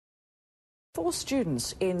Four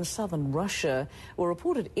students in southern Russia were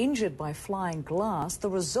reported injured by flying glass, the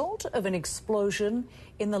result of an explosion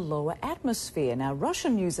in the lower atmosphere. Now,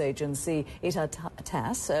 Russian news agency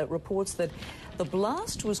IT reports that the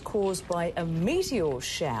blast was caused by a meteor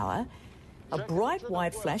shower. A bright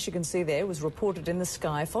white flash, you can see there, was reported in the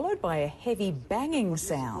sky, followed by a heavy banging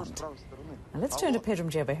sound. Now let's turn to Pedram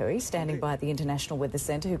Javaheri, standing by at the International Weather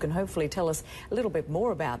Centre, who can hopefully tell us a little bit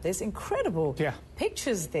more about this. Incredible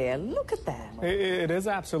pictures there. Look at that. It is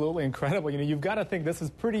absolutely incredible. You know, you've got to think this is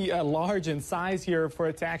pretty large in size here for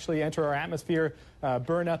it to actually enter our atmosphere,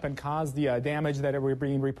 burn up and cause the damage that we're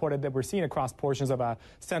being reported that we're seeing across portions of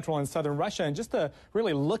central and southern Russia. And just to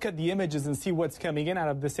really look at the images and see what's coming in out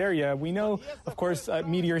of this area, we know, of course,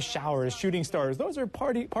 meteor showers, shooting stars. Those are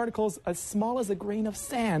particles as small as a grain of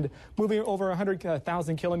sand moving over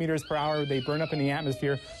 100,000 kilometers per hour. They burn up in the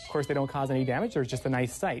atmosphere. Of course, they don't cause any damage. They're just a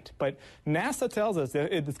nice sight. But NASA tells us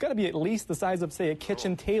that it's got to be at least the size of, say, a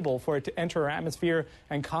kitchen table for it to enter our atmosphere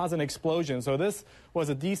and cause an explosion. So this was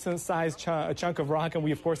a decent-sized chunk of rock, and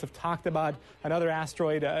we, of course, have talked about another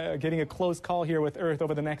asteroid getting a close call here with Earth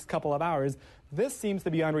over the next couple of hours. This seems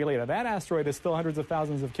to be unrelated. That asteroid is still hundreds of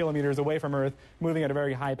thousands of kilometers away from Earth, moving at a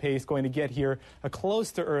very high pace, going to get here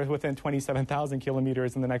close to Earth within 27,000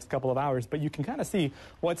 kilometers in the next couple of hours. But you can kind of see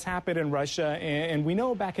what's happened in Russia. And we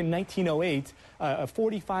know back in 1908, a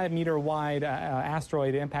 45-meter wide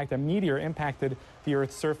asteroid impact, a meteor impacted the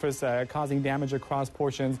Earth's surface, causing damage across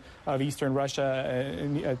portions of eastern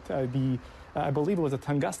Russia. I believe it was the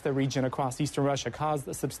Tunguska region across eastern Russia,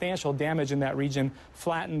 caused substantial damage in that region,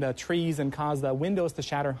 flattened trees and caused windows to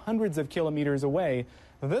shatter hundreds of kilometers away.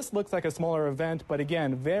 This looks like a smaller event, but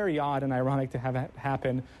again, very odd and ironic to have it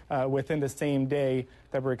happen within the same day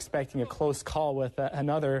that we're expecting a close call with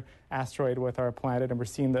another asteroid with our planet, and we're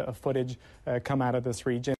seeing the footage come out of this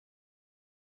region.